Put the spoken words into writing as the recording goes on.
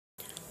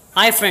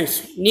Hi friends,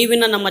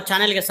 ನೀವಿನ್ನ ನಮ್ಮ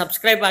ಚಾನೆಲ್ಗೆ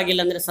subscribe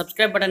ಆಗಿಲ್ಲ ಅಂದರೆ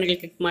ಸಬ್ಸ್ಕ್ರೈಬ್ ಬಟನ್ಗೆ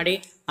ಕ್ಲಿಕ್ ಮಾಡಿ.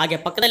 ಹಾಗೆ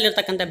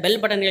ಪಕ್ಕದಲ್ಲಿರ್ತಕ್ಕಂಥ ಬೆಲ್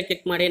ಬಟನ್ಗೆ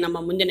ಕ್ಲಿಕ್ ಮಾಡಿ. ನಮ್ಮ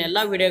ಮುಂದಿನ ಎಲ್ಲ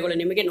ವಿಡಿಯೋಗಳು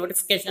ನಿಮಗೆ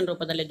ನೋಟಿಫಿಕೇಶನ್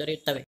ರೂಪದಲ್ಲಿ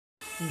ದೊರೆಯುತ್ತವೆ.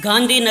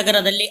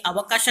 ಗಾಂಧಿನಗರದಲ್ಲಿ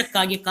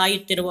ಅವಕಾಶಕ್ಕಾಗಿ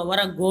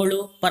ಕಾಯುತ್ತಿರುವವರ ಗೋಳು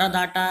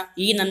ಪರದಾಟ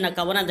ಈ ನನ್ನ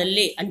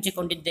ಕವನದಲ್ಲಿ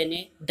ಹಂಚಿಕೊಂಡಿದ್ದೇನೆ.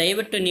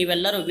 ದಯವಿಟ್ಟು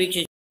ನೀವೆಲ್ಲರೂ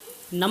ವೀಕ್ಷಿಸಿ.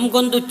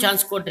 ನಮಗೊಂದು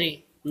ಚಾನ್ಸ್ ಕೊಡ್ರಿ,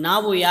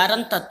 ನಾವು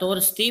ಯಾರಂತ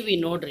ತೋರಿಸ್ತೀವಿ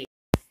ನೋಡ್ರಿ.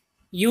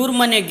 ಇವ್ರ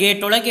ಮನೆ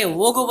ಗೇಟೊಳಗೆ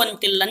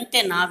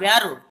ಹೋಗುವಂತಿಲ್ಲಂತೆ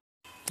ನಾವ್ಯಾರು,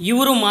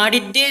 ಇವರು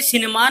ಮಾಡಿದ್ದೇ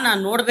ಸಿನಿಮಾನ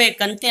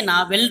ನೋಡ್ಬೇಕಂತೆ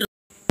ನಾವೆಲ್ಲರೂ.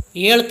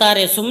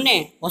 ಹೇಳ್ತಾರೆ ಸುಮ್ಮನೆ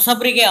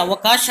ಹೊಸಬ್ರಿಗೆ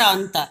ಅವಕಾಶ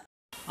ಅಂತ.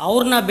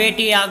 ಅವ್ರನ್ನ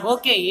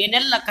ಭೇಟಿಯಾಗೋಕೆ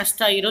ಏನೆಲ್ಲ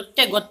ಕಷ್ಟ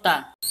ಇರುತ್ತೆ ಗೊತ್ತಾ.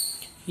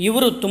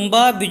 ಇವರು ತುಂಬ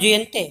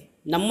ಬ್ಯುಜಿಯಂತೆ,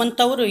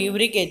 ನಮ್ಮಂಥವರು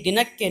ಇವರಿಗೆ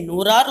ದಿನಕ್ಕೆ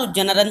 100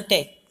 ಜನರಂತೆ.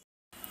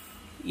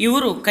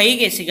 ಇವರು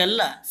ಕೈಗೆ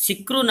ಸಿಗಲ್ಲ,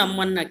 ಸಿಕ್ಕರೂ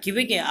ನಮ್ಮನ್ನ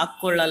ಕಿವಿಗೆ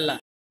ಹಾಕ್ಕೊಳ್ಳಲ್ಲ.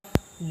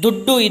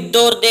 ದುಡ್ಡು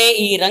ಇದ್ದೋರ್ದೇ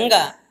ಈ ರಂಗ,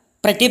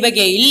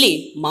 ಪ್ರತಿಭೆಗೆ ಇಲ್ಲಿ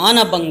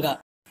ಮಾನಭಂಗ.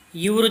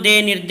 ಇವ್ರದೇ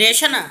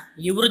ನಿರ್ದೇಶನ,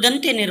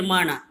 ಇವ್ರದಂತೆ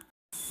ನಿರ್ಮಾಣ,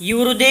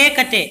 ಇವ್ರದೇ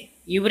ಕತೆ,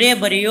 ಇವರೇ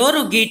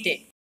ಬರೆಯೋರು ಗೀತೆ,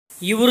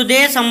 ಇವ್ರದೇ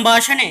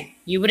ಸಂಭಾಷಣೆ,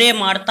 ಇವರೇ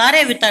ಮಾಡ್ತಾರೆ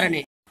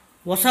ವಿತರಣೆ.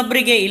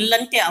 ಹೊಸಬ್ರಿಗೆ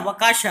ಇಲ್ಲಂತೆ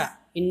ಅವಕಾಶ,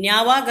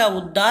 ಇನ್ಯಾವಾಗ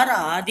ಉದ್ಧಾರ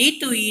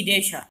ಆದೀತು ಈ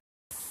ದೇಶ.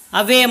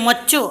 ಅವೇ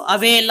ಮಚ್ಚು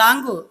ಅವೇ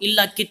ಲಾಂಗು, ಇಲ್ಲ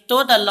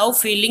ಕಿತ್ತೋದ ಲವ್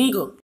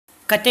ಫೀಲಿಂಗು.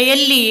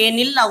 ಕತೆಯಲ್ಲಿ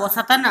ಏನಿಲ್ಲ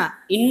ಹೊಸತನ,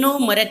 ಇನ್ನೂ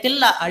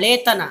ಮರೆತಿಲ್ಲ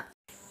ಹಳೇತನ.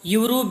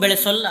 ಇವರು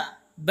ಬೆಳೆಸೋಲ್ಲ,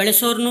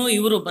 ಬೆಳೆಸೋರ್ನೂ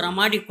ಇವರು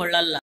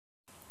ಬರಮಾಡಿಕೊಳ್ಳಲ್ಲ.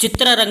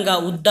 ಚಿತ್ರರಂಗ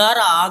ಉದ್ಧಾರ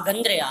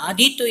ಆಗಂದ್ರೆ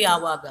ಆದೀತು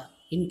ಯಾವಾಗ,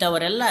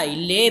 ಇಂಥವರೆಲ್ಲ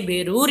ಇಲ್ಲೇ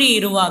ಬೇರೂರಿ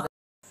ಇರುವಾಗ.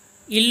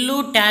 ಇಲ್ಲೂ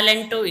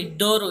ಟ್ಯಾಲೆಂಟು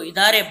ಇದ್ದೋರು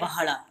ಇದ್ದಾರೆ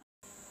ಬಹಳ,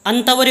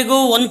 ಅಂಥವರಿಗೂ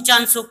ಒಂದು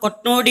ಚಾನ್ಸು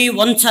ಕೊಟ್ನೋಡಿ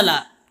ಒಂದ್ಸಲ.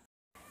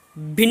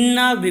 ಭಿನ್ನ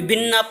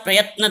ವಿಭಿನ್ನ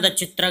ಪ್ರಯತ್ನದ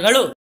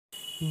ಚಿತ್ರಗಳು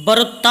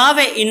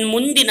ಬರುತ್ತಾವೆ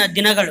ಇನ್ಮುಂದಿನ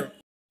ದಿನಗಳು.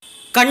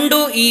 ಕಂಡು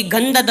ಈ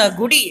ಗಂಧದ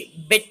ಗುಡಿ,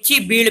 ಬೆಚ್ಚಿ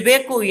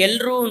ಬೀಳ್ಬೇಕು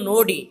ಎಲ್ರೂ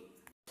ನೋಡಿ.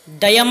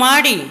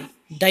 ದಯಮಾಡಿ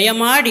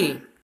ದಯಮಾಡಿ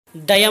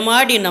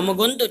ದಯಮಾಡಿ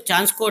ನಮಗೊಂದು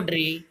ಚಾನ್ಸ್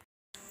ಕೊಡ್ರಿ,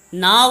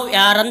 ನಾವು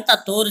ಯಾರಂತ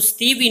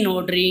ತೋರಿಸ್ತೀವಿ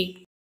ನೋಡ್ರಿ.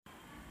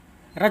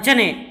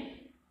 ರಚನೆ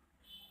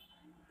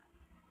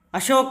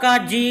ಅಶೋಕ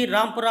ಜಿ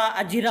ರಾಂಪುರ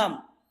ಅಜಿರಾಮ್.